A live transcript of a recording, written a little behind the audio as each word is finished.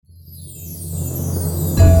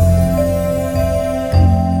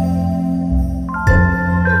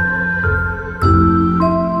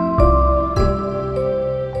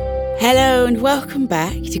Welcome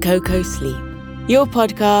back to Coco Sleep, your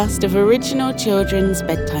podcast of original children's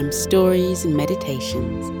bedtime stories and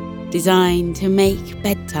meditations designed to make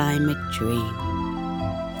bedtime a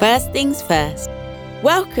dream. First things first,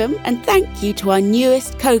 welcome and thank you to our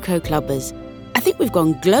newest Coco Clubbers. I think we've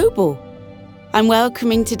gone global. I'm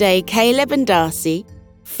welcoming today Caleb and Darcy,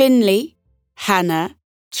 Finley, Hannah,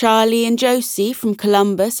 Charlie and Josie from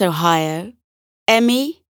Columbus, Ohio,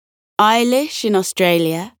 Emmy, Eilish in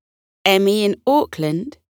Australia, Emmy in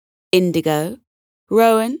Auckland, Indigo,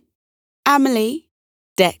 Rowan, Amelie,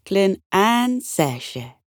 Declan and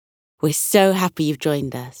Saoirse. We're so happy you've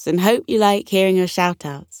joined us and hope you like hearing your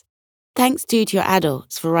shout-outs. Thanks too to your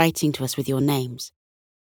adults for writing to us with your names.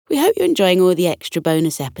 We hope you're enjoying all the extra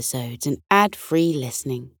bonus episodes and ad-free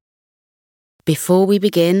listening. Before we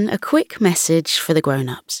begin, a quick message for the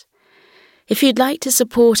grown-ups. If you'd like to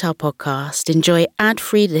support our podcast, enjoy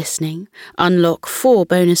ad-free listening, unlock 4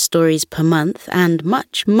 bonus stories per month, and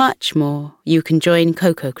much, much more, you can join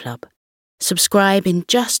Coco Club. Subscribe in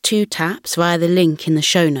just 2 taps via the link in the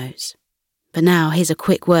show notes. But now, here's a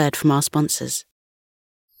quick word from our sponsors.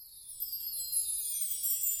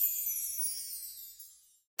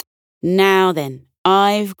 Now then,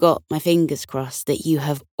 I've got my fingers crossed that you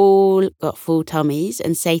have all got full tummies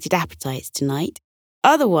and sated appetites tonight.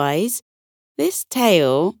 Otherwise, this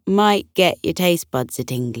tale might get your taste buds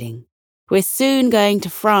a-tingling. We're soon going to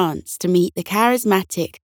France to meet the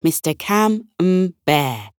charismatic Mr.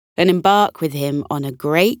 Camembert and embark with him on a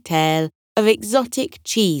great tale of exotic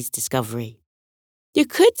cheese discovery. You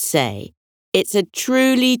could say it's a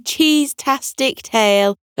truly cheese-tastic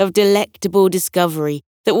tale of delectable discovery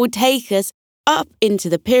that will take us up into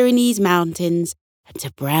the Pyrenees Mountains and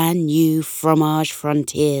to brand new fromage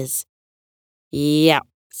frontiers. Yeah,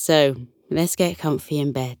 so let's get comfy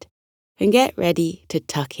in bed and get ready to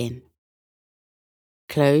tuck in.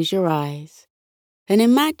 Close your eyes and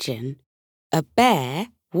imagine a bear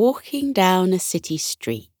walking down a city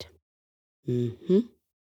street.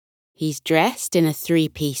 He's dressed in a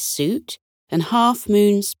 3-piece suit and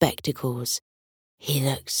half-moon spectacles. He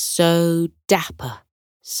looks so dapper,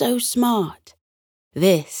 so smart.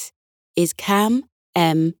 This is Camembert,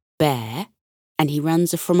 and he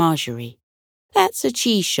runs a fromagerie. That's a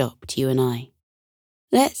cheese shop to you and I.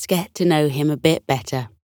 Let's get to know him a bit better.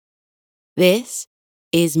 This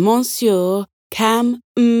is Monsieur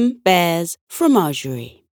Camembert's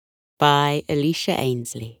Fromagerie by Alicia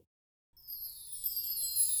Ainsley.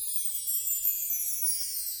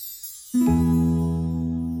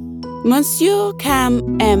 Monsieur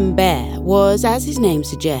Camembert was, as his name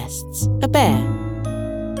suggests, a bear.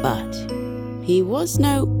 But he was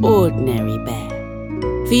no ordinary bear.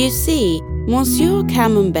 For you see, Monsieur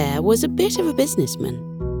Camembert was a bit of a businessman.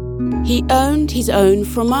 He owned his own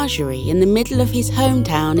fromagerie in the middle of his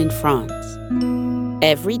hometown in France.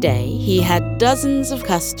 Every day, he had dozens of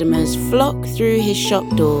customers flock through his shop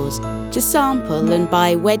doors to sample and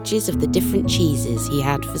buy wedges of the different cheeses he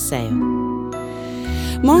had for sale.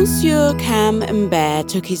 Monsieur Camembert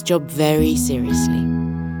took his job very seriously.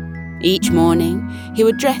 Each morning, he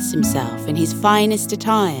would dress himself in his finest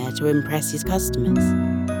attire to impress his customers.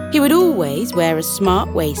 He would always wear a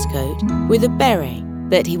smart waistcoat with a beret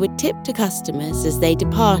that he would tip to customers as they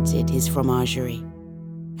departed his fromagerie.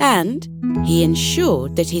 And he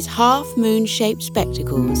ensured that his half-moon-shaped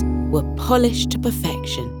spectacles were polished to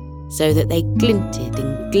perfection so that they glinted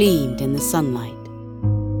and gleamed in the sunlight.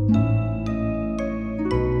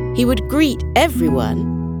 He would greet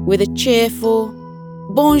everyone with a cheerful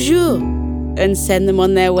bonjour and send them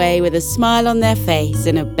on their way with a smile on their face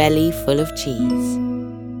and a belly full of cheese.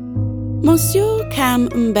 Monsieur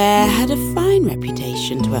Camembert had a fine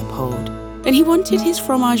reputation to uphold, and he wanted his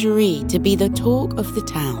fromagerie to be the talk of the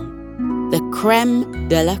town, the crème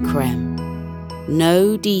de la crème.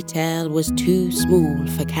 No detail was too small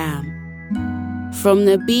for Cam. From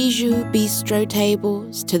the bijou bistro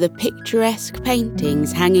tables to the picturesque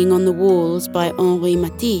paintings hanging on the walls by Henri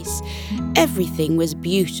Matisse, everything was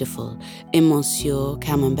beautiful in Monsieur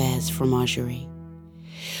Camembert's fromagerie.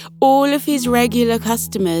 All of his regular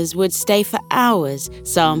customers would stay for hours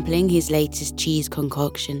sampling his latest cheese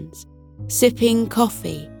concoctions, sipping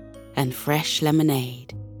coffee and fresh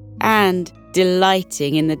lemonade, and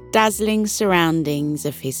delighting in the dazzling surroundings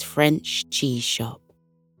of his French cheese shop.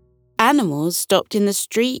 Animals stopped in the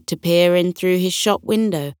street to peer in through his shop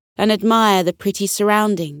window and admire the pretty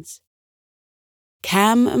surroundings.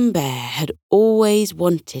 Camembert had always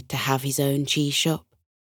wanted to have his own cheese shop.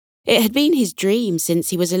 It had been his dream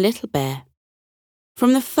since he was a little bear.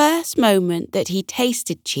 From the first moment that he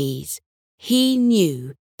tasted cheese, he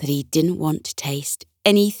knew that he didn't want to taste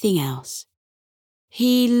anything else.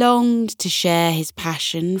 He longed to share his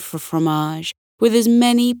passion for fromage with as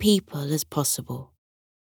many people as possible.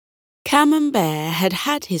 Camembert had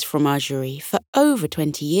had his fromagerie for over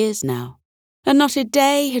 20 years now, and not a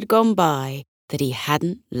day had gone by that he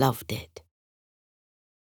hadn't loved it.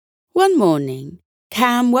 One morning,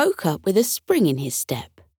 Cam woke up with a spring in his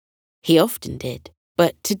step. He often did,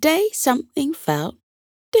 but today something felt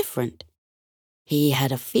different. He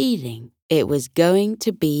had a feeling it was going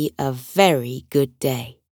to be a very good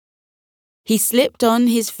day. He slipped on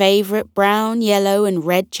his favourite brown, yellow and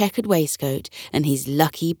red checkered waistcoat and his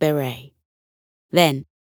lucky beret. Then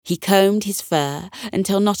he combed his fur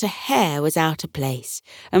until not a hair was out of place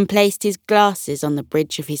and placed his glasses on the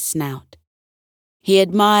bridge of his snout. He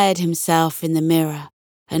admired himself in the mirror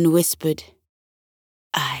and whispered,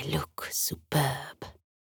 "I look superb,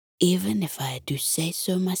 even if I do say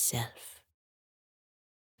so myself."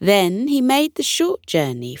 Then he made the short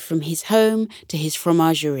journey from his home to his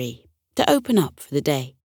fromagerie to open up for the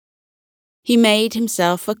day. He made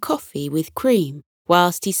himself a coffee with cream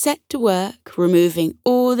whilst he set to work removing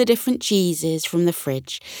all the different cheeses from the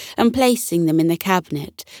fridge and placing them in the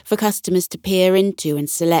cabinet for customers to peer into and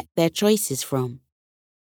select their choices from.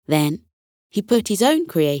 Then he put his own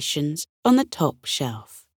creations on the top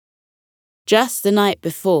shelf. Just the night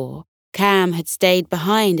before, Cam had stayed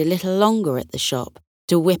behind a little longer at the shop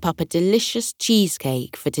to whip up a delicious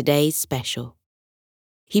cheesecake for today's special.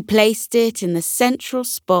 He placed it in the central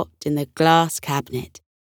spot in the glass cabinet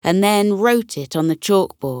and then wrote it on the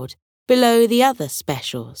chalkboard below the other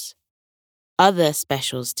specials. Other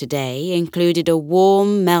specials today included a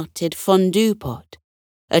warm melted fondue pot,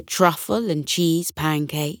 a truffle and cheese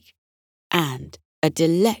pancake, and a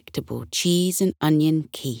delectable cheese and onion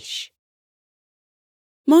quiche.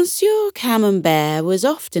 Monsieur Camembert was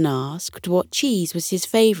often asked what cheese was his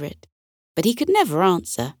favourite, but he could never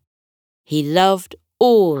answer. He loved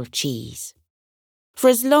all cheese. For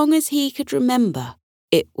as long as he could remember,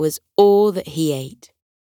 it was all that he ate.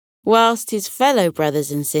 Whilst his fellow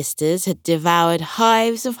brothers and sisters had devoured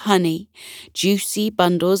hives of honey, juicy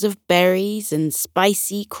bundles of berries and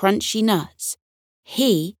spicy, crunchy nuts,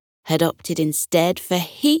 he had opted instead for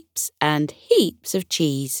heaps and heaps of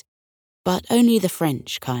cheese, but only the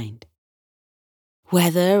French kind.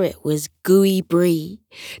 Whether it was gooey brie,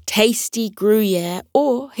 tasty Gruyere,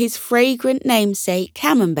 or his fragrant namesake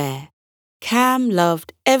Camembert, Cam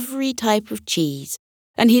loved every type of cheese,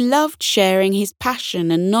 and he loved sharing his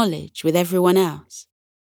passion and knowledge with everyone else.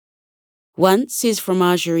 Once his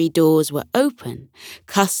fromagerie doors were open,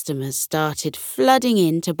 customers started flooding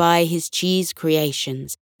in to buy his cheese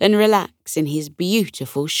creations and relax in his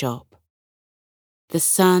beautiful shop. The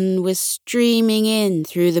sun was streaming in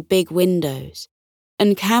through the big windows,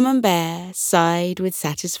 and Camembert sighed with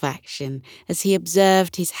satisfaction as he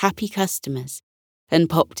observed his happy customers and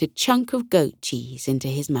popped a chunk of goat cheese into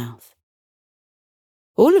his mouth.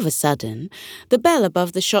 All of a sudden, the bell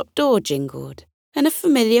above the shop door jingled, and a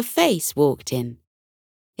familiar face walked in.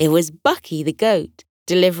 It was Bucky the goat,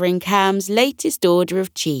 delivering Cam's latest order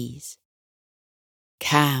of cheese.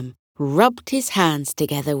 Cam rubbed his hands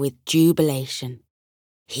together with jubilation.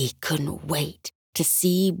 He couldn't wait to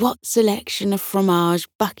see what selection of fromage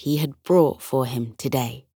Bucky had brought for him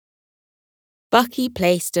today. Bucky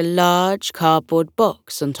placed a large cardboard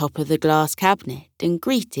box on top of the glass cabinet and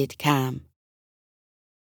greeted Cam.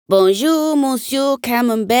 "Bonjour, Monsieur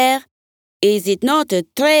Camembert. Is it not a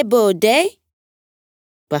très beau day?"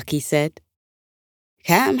 Bucky said.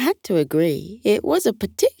 Cam had to agree it was a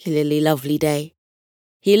particularly lovely day.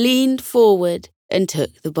 He leaned forward and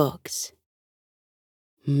took the box.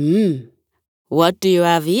 What do you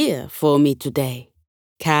have here for me today?"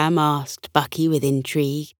 Cam asked Bucky with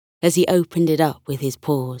intrigue as he opened it up with his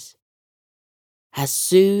paws. As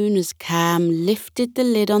soon as Cam lifted the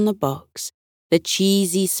lid on the box, the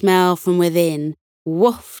cheesy smell from within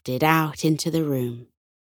wafted out into the room.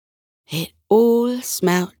 It all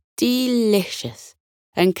smelt delicious,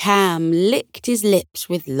 and Cam licked his lips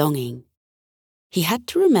with longing. He had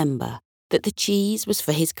to remember that the cheese was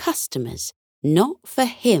for his customers, not for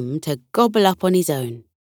him to gobble up on his own,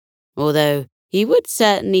 although he would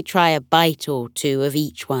certainly try a bite or two of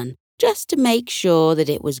each one just to make sure that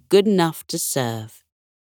it was good enough to serve.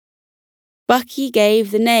 Bucky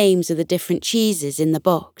gave the names of the different cheeses in the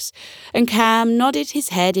box, and Cam nodded his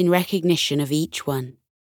head in recognition of each one.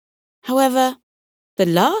 However, the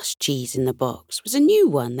last cheese in the box was a new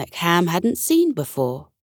one that Cam hadn't seen before.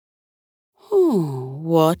 "Oh,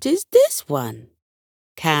 what is this one?"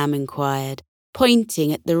 Cam inquired,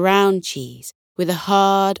 pointing at the round cheese with a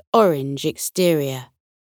hard orange exterior.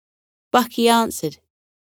 Bucky answered,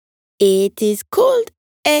 "It is called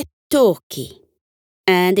a turkey."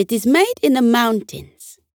 and it is made in the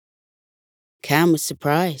mountains." Cam was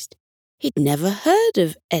surprised. He'd never heard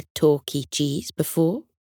of Etoki cheese before.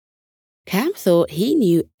 Cam thought he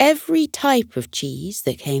knew every type of cheese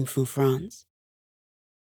that came from France.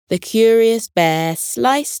 The curious bear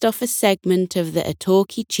sliced off a segment of the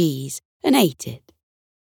Etoki cheese and ate it.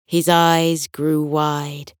 His eyes grew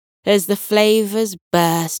wide as the flavours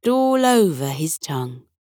burst all over his tongue.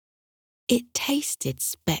 It tasted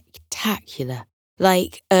spectacular,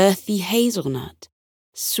 like earthy hazelnut,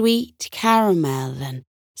 sweet caramel and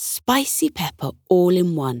spicy pepper all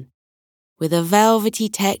in one, with a velvety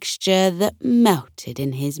texture that melted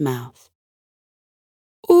in his mouth.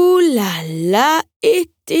 "Ooh la la,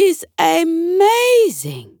 it is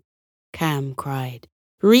amazing!" Cam cried,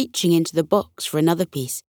 reaching into the box for another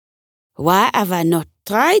piece. "Why have I not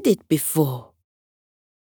tried it before?"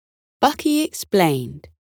 Bucky explained.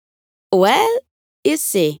 "Well, you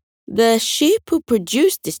see, the sheep who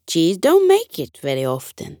produce this cheese don't make it very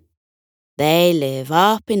often. They live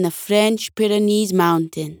up in the French Pyrenees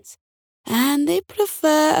Mountains, and they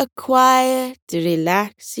prefer a quiet,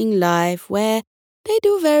 relaxing life where they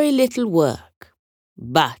do very little work.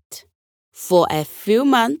 But for a few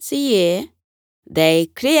months a year, they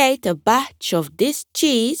create a batch of this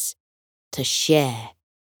cheese to share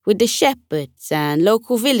with the shepherds and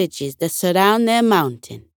local villages that surround their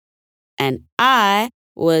mountain. And I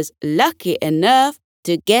was lucky enough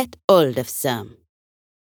to get hold of some."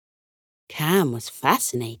 Cam was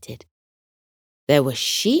fascinated. There were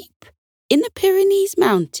sheep in the Pyrenees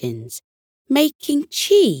Mountains making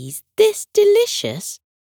cheese this delicious.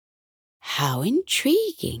 How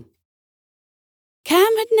intriguing.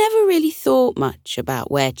 Cam had never really thought much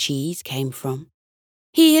about where cheese came from.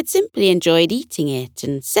 He had simply enjoyed eating it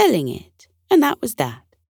and selling it, and that was that.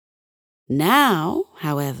 Now,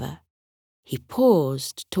 however, he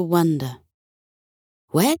paused to wonder.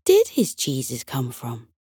 Where did his cheeses come from?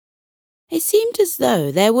 It seemed as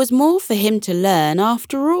though there was more for him to learn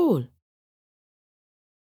after all.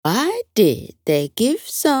 "Why did they give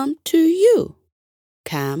some to you?"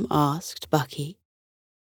 Cam asked Bucky.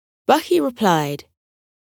 Bucky replied,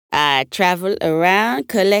 "I travel around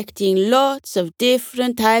collecting lots of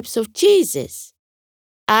different types of cheeses.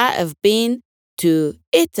 I have been to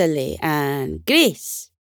Italy and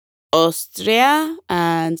Greece, Austria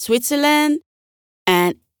and Switzerland,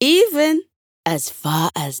 and even as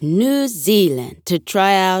far as New Zealand to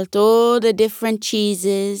try out all the different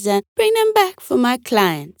cheeses and bring them back for my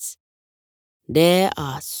clients. There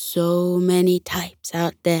are so many types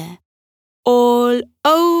out there, all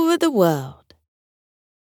over the world."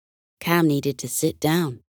 Cam needed to sit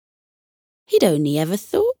down. He'd only ever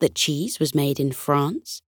thought that cheese was made in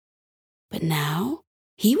France. But now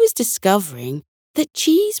he was discovering that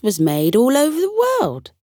cheese was made all over the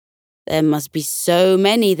world. There must be so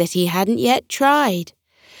many that he hadn't yet tried.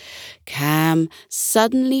 Cam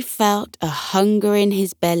suddenly felt a hunger in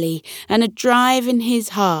his belly and a drive in his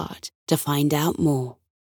heart to find out more.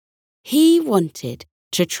 He wanted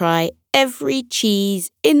to try every cheese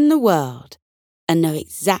in the world and know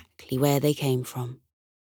exactly where they came from.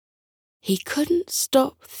 He couldn't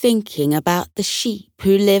stop thinking about the sheep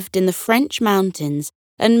who lived in the French mountains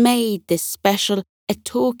and made this special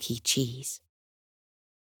Etoki cheese.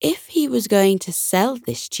 If he was going to sell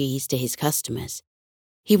this cheese to his customers,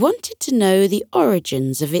 he wanted to know the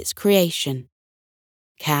origins of its creation.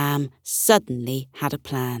 Cam suddenly had a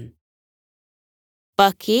plan.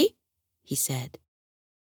 "Bucky," he said,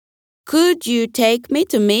 "could you take me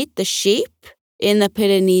to meet the sheep in the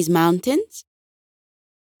Pyrenees Mountains?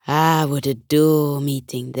 I would adore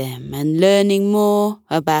meeting them and learning more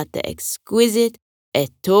about the exquisite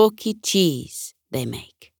Etoki cheese they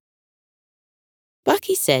make."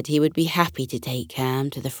 Bucky said he would be happy to take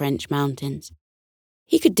Cam to the French mountains.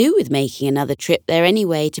 He could do with making another trip there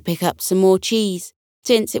anyway to pick up some more cheese,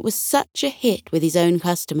 since it was such a hit with his own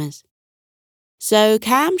customers. So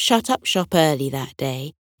Cam shut up shop early that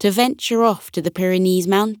day to venture off to the Pyrenees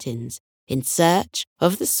Mountains in search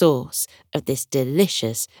of the source of this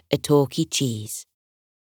delicious Etoki cheese.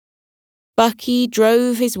 Bucky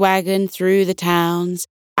drove his wagon through the towns,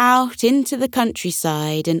 out into the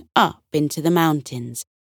countryside and up into the mountains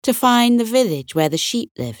to find the village where the sheep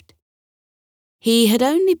lived. He had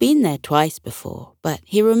only been there twice before, but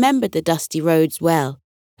he remembered the dusty roads well,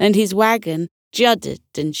 and his wagon juddered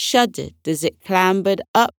and shuddered as it clambered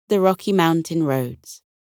up the rocky mountain roads.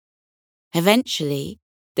 Eventually,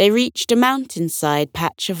 they reached a mountainside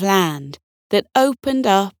patch of land that opened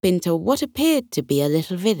up into what appeared to be a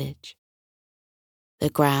little village. The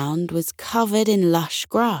ground was covered in lush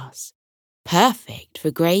grass, perfect for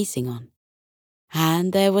grazing on,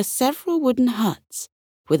 and there were several wooden huts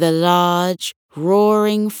with a large,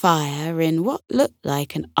 roaring fire in what looked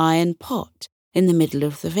like an iron pot in the middle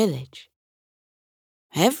of the village.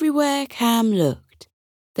 Everywhere Cam looked,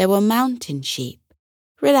 there were mountain sheep,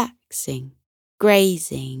 relaxing,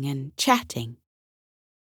 grazing and chatting.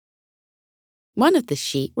 One of the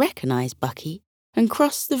sheep recognized Bucky and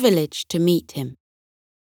crossed the village to meet him.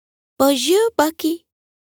 "Bonjour, Bucky,"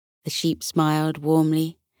 the sheep smiled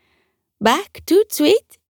warmly. "Back tout de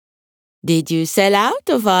suite? Did you sell out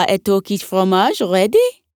of our Etoki's fromage already?"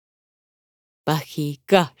 Bucky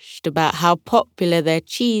gushed about how popular their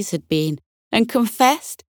cheese had been and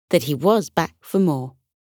confessed that he was back for more.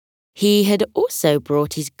 He had also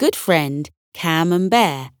brought his good friend Cam and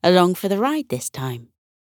Bear along for the ride this time.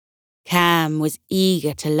 Cam was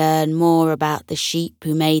eager to learn more about the sheep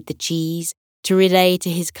who made the cheese to relay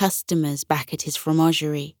to his customers back at his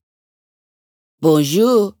fromagerie.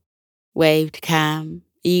 "Bonjour," waved Cam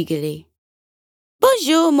eagerly.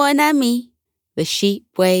 "Bonjour, mon ami," the sheep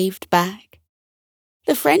waved back.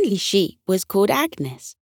 The friendly sheep was called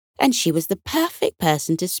Agnes, and she was the perfect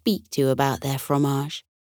person to speak to about their fromage.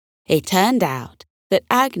 It turned out that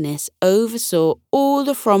Agnes oversaw all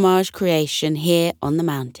the fromage creation here on the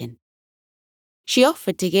mountain. She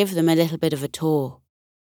offered to give them a little bit of a tour.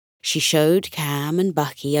 She showed Cam and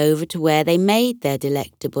Bucky over to where they made their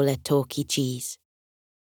delectable Etoki cheese.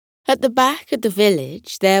 At the back of the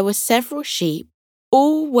village, there were several sheep,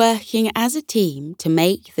 all working as a team to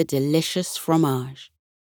make the delicious fromage.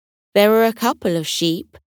 There were a couple of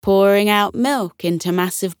sheep pouring out milk into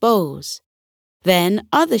massive bowls. Then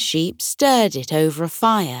other sheep stirred it over a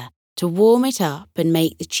fire to warm it up and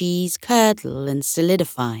make the cheese curdle and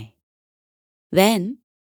solidify. Then,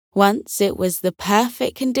 once it was the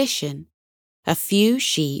perfect condition, a few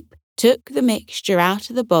sheep took the mixture out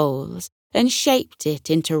of the bowls and shaped it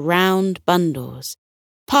into round bundles,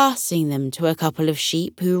 passing them to a couple of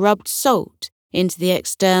sheep who rubbed salt into the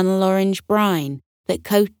external orange brine that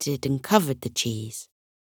coated and covered the cheese.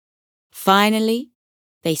 Finally,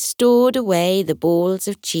 they stored away the balls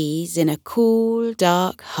of cheese in a cool,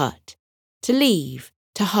 dark hut to leave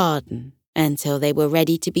to harden until they were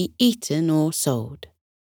ready to be eaten or sold.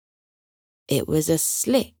 It was a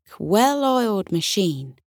slick, well-oiled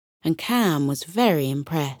machine, and Cam was very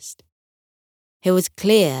impressed. It was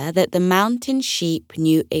clear that the mountain sheep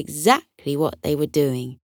knew exactly what they were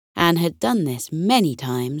doing and had done this many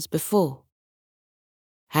times before.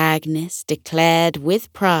 Agnes declared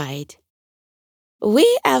with pride, "We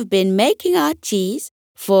have been making our cheese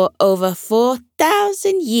for over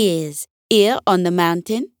 4,000 years here on the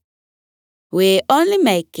mountain. We only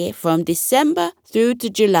make it from December through to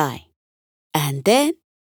July, and then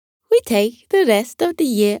we take the rest of the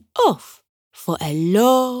year off for a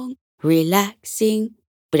long, relaxing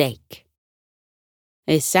break."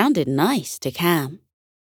 It sounded nice to Cam.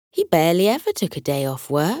 He barely ever took a day off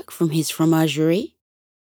work from his fromagerie,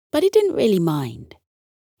 but he didn't really mind.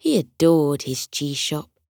 He adored his cheese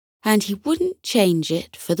shop, and he wouldn't change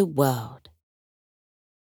it for the world.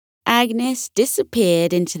 Agnes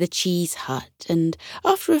disappeared into the cheese hut and,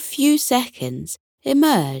 after a few seconds,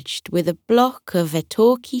 emerged with a block of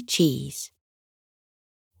Etoki cheese.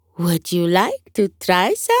 "Would you like to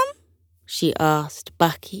try some?" she asked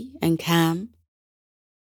Bucky and Cam.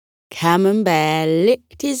 Camembert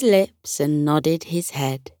licked his lips and nodded his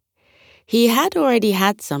head. He had already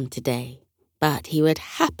had some today, but he would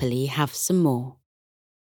happily have some more.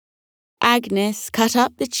 Agnes cut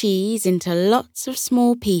up the cheese into lots of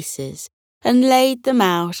small pieces and laid them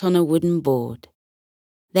out on a wooden board.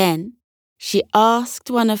 Then she asked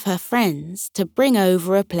one of her friends to bring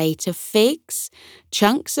over a plate of figs,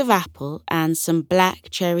 chunks of apple, and some black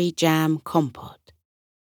cherry jam compote.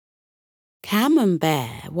 Cam and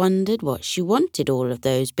Bear wondered what she wanted all of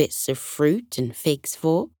those bits of fruit and figs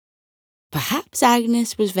for. Perhaps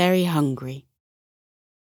Agnes was very hungry.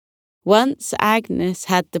 Once Agnes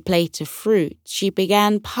had the plate of fruit, she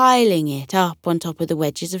began piling it up on top of the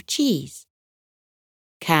wedges of cheese.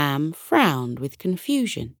 Cam frowned with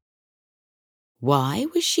confusion. Why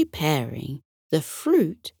was she pairing the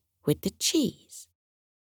fruit with the cheese?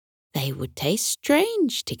 They would taste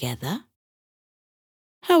strange together.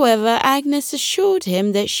 However, Agnes assured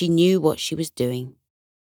him that she knew what she was doing.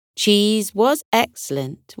 Cheese was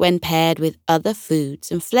excellent when paired with other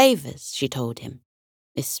foods and flavours, she told him,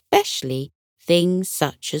 especially things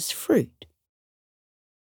such as fruit.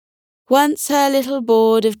 Once her little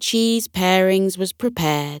board of cheese pairings was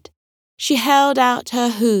prepared, she held out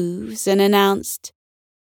her hooves and announced,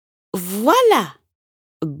 "Voilà!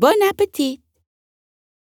 Bon appétit!"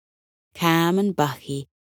 Cam and Bucky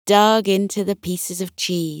dug into the pieces of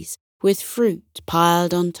cheese with fruit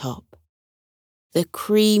piled on top. The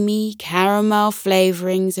creamy caramel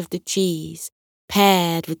flavorings of the cheese,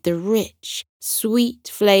 paired with the rich, sweet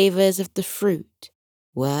flavors of the fruit,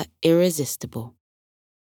 were irresistible.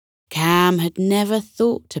 Cam had never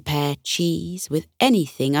thought to pair cheese with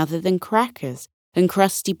anything other than crackers and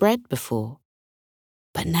crusty bread before.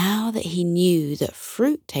 But now that he knew that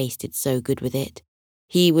fruit tasted so good with it,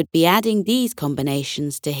 he would be adding these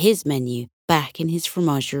combinations to his menu back in his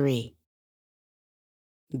fromagerie.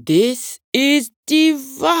 "This is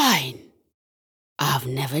divine! I've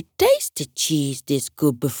never tasted cheese this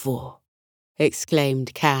good before,"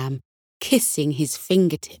 exclaimed Cam, kissing his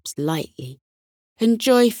fingertips lightly and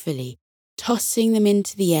joyfully tossing them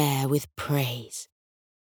into the air with praise.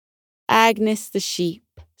 Agnes the sheep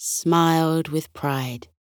smiled with pride.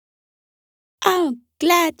 "I'm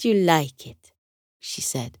glad you like it," she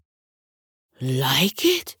said. "Like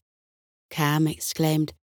it?" Cam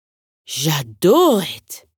exclaimed. "J'adore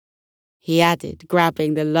it," he added,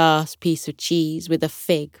 grabbing the last piece of cheese with a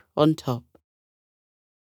fig on top.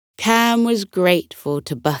 Cam was grateful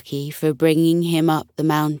to Bucky for bringing him up the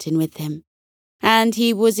mountain with him, and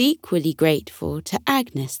he was equally grateful to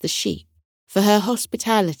Agnes the sheep for her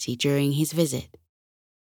hospitality during his visit.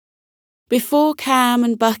 Before Cam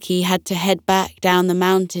and Bucky had to head back down the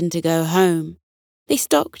mountain to go home, they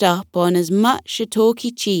stocked up on as much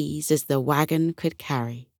Shatorki cheese as the wagon could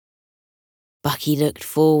carry. Bucky looked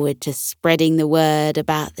forward to spreading the word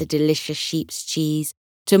about the delicious sheep's cheese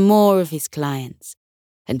to more of his clients,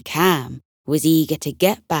 and Cam was eager to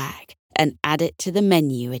get back and add it to the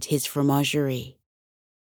menu at his fromagerie.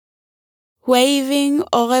 Waving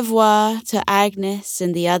au revoir to Agnes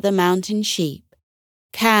and the other mountain sheep,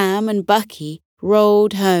 Cam and Bucky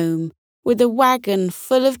rolled home with a wagon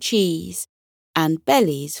full of cheese and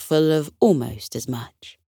bellies full of almost as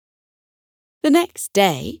much. The next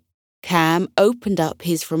day, Cam opened up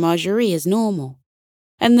his fromagerie as normal,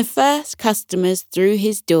 and the first customers through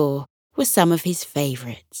his door were some of his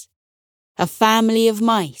favourites. A family of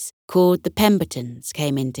mice called the Pembertons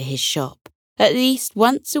came into his shop at least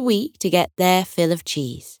once a week to get their fill of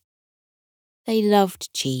cheese. They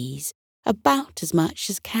loved cheese about as much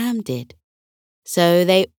as Cam did, so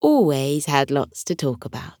they always had lots to talk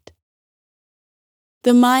about.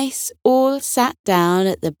 The mice all sat down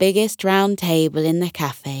at the biggest round table in the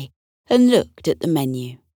cafe and looked at the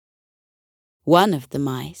menu. One of the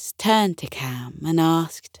mice turned to Cam and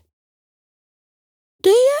asked,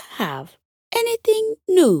 "Do you have anything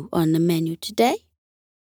new on the menu today?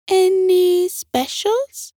 Any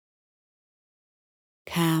specials?"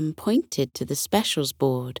 Cam pointed to the specials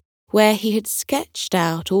board where he had sketched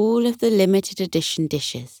out all of the limited edition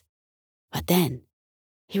dishes. But then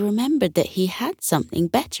he remembered that he had something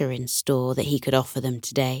better in store that he could offer them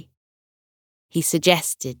today. He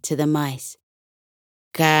suggested to the mice,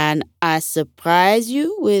 "Can I surprise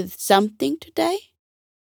you with something today?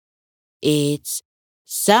 It's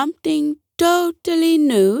something totally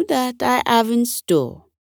new that I have in store.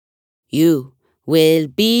 You will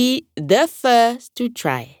be the first to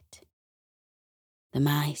try it." The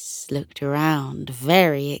mice looked around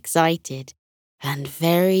very excited and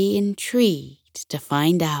very intrigued to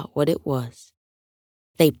find out what it was.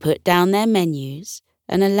 They put down their menus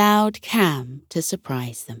and allowed Cam to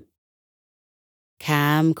surprise them.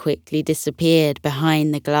 Cam quickly disappeared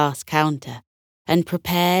behind the glass counter and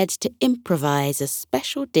prepared to improvise a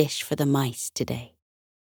special dish for the mice today.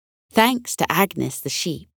 Thanks to Agnes the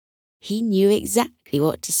sheep, he knew exactly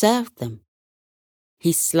what to serve them.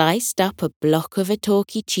 He sliced up a block of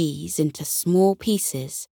Shatorki cheese into small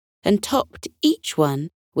pieces and topped each one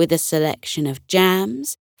with a selection of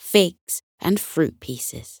jams, figs, and fruit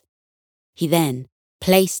pieces. He then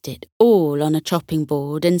placed it all on a chopping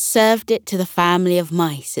board and served it to the family of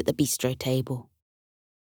mice at the bistro table.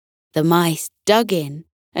 The mice dug in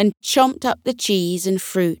and chomped up the cheese and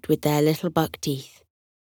fruit with their little buck teeth.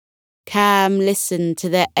 Cam listened to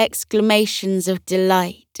their exclamations of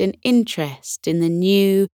delight and interest in the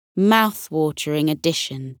new, mouth-watering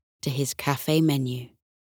addition to his cafe menu.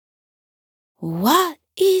 "What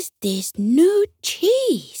is this new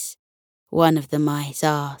cheese?" one of the mice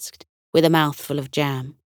asked, with a mouthful of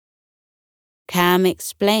jam. Cam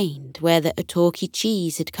explained where the Shatorki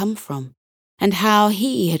cheese had come from and how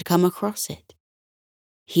he had come across it.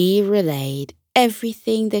 He relayed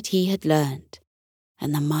everything that he had learnt,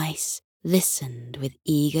 and the mice listened with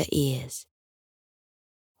eager ears.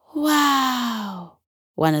 "Wow,"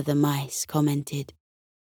 one of the mice commented.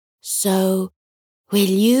 "So, will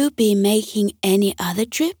you be making any other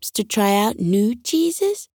trips to try out new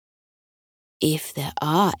cheeses? If there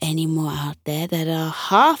are any more out there that are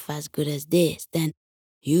half as good as this, then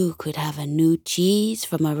You could have a new cheese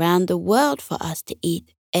from around the world for us to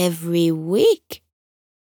eat every week."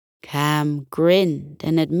 Cam grinned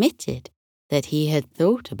and admitted that he had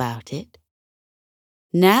thought about it.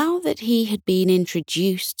 Now that he had been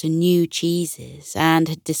introduced to new cheeses and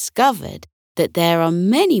had discovered that there are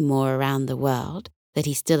many more around the world that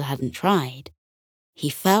he still hadn't tried, he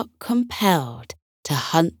felt compelled to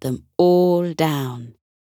hunt them all down,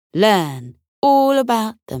 learn all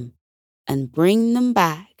about them, and bring them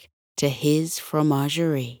back to his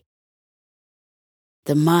fromagerie.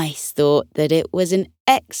 The mice thought that it was an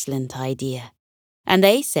excellent idea, and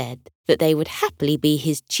they said that they would happily be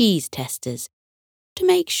his cheese testers to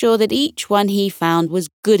make sure that each one he found was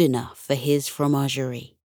good enough for his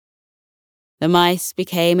fromagerie. The mice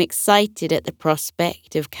became excited at the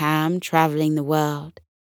prospect of Cam travelling the world.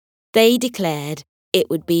 They declared it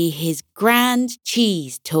would be his grand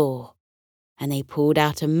cheese tour, and they pulled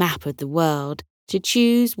out a map of the world to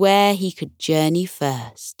choose where he could journey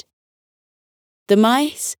first. The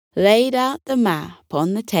mice laid out the map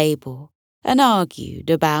on the table and argued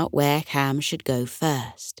about where Cam should go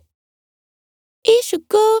first. "He should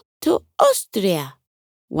go to Austria,"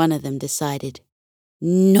 one of them decided.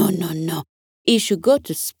 No. He should go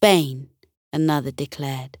to Spain," another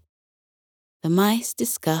declared. The mice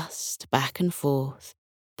discussed back and forth,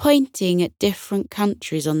 pointing at different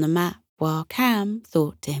countries on the map while Cam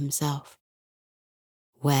thought to himself,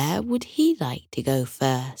 where would he like to go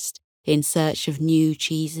first in search of new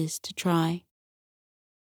cheeses to try?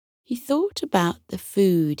 He thought about the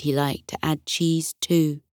food he liked to add cheese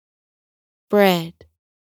to: bread,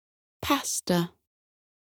 pasta,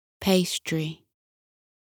 pastry.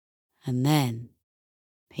 And then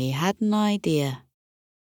he had an idea.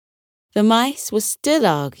 The mice were still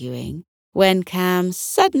arguing when Cam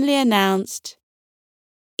suddenly announced,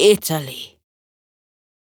 "Italy."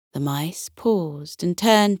 The mice paused and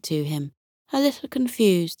turned to him, a little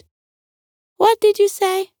confused. "What did you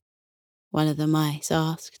say?" one of the mice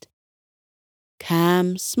asked.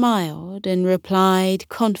 Cam smiled and replied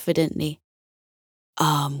confidently,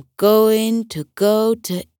 "I'm going to go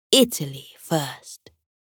to Italy first."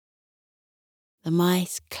 The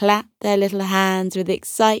mice clapped their little hands with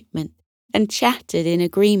excitement and chattered in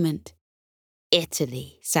agreement.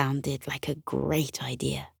 Italy sounded like a great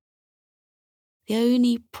idea. The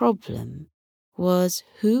only problem was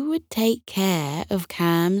who would take care of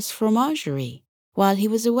Cam's fromagerie while he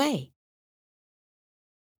was away.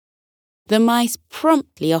 The mice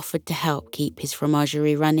promptly offered to help keep his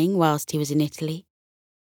fromagerie running whilst he was in Italy.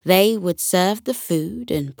 They would serve the food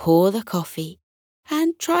and pour the coffee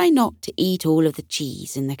and try not to eat all of the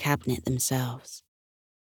cheese in the cabinet themselves.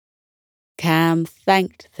 Cam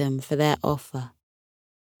thanked them for their offer.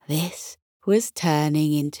 This was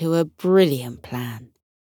turning into a brilliant plan,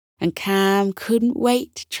 and Cam couldn't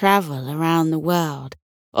wait to travel around the world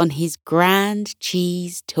on his grand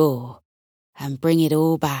cheese tour and bring it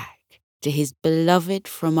all back to his beloved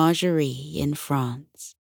fromagerie in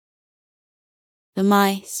France. The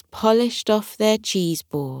mice polished off their cheese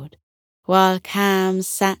board while Cam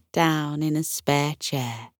sat down in a spare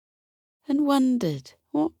chair and wondered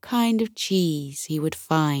what kind of cheese he would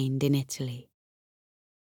find in Italy.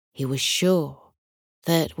 He was sure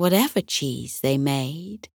that whatever cheese they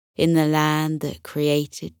made in the land that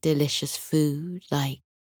created delicious food like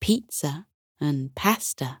pizza and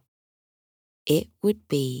pasta, it would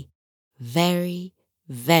be very,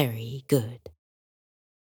 very good.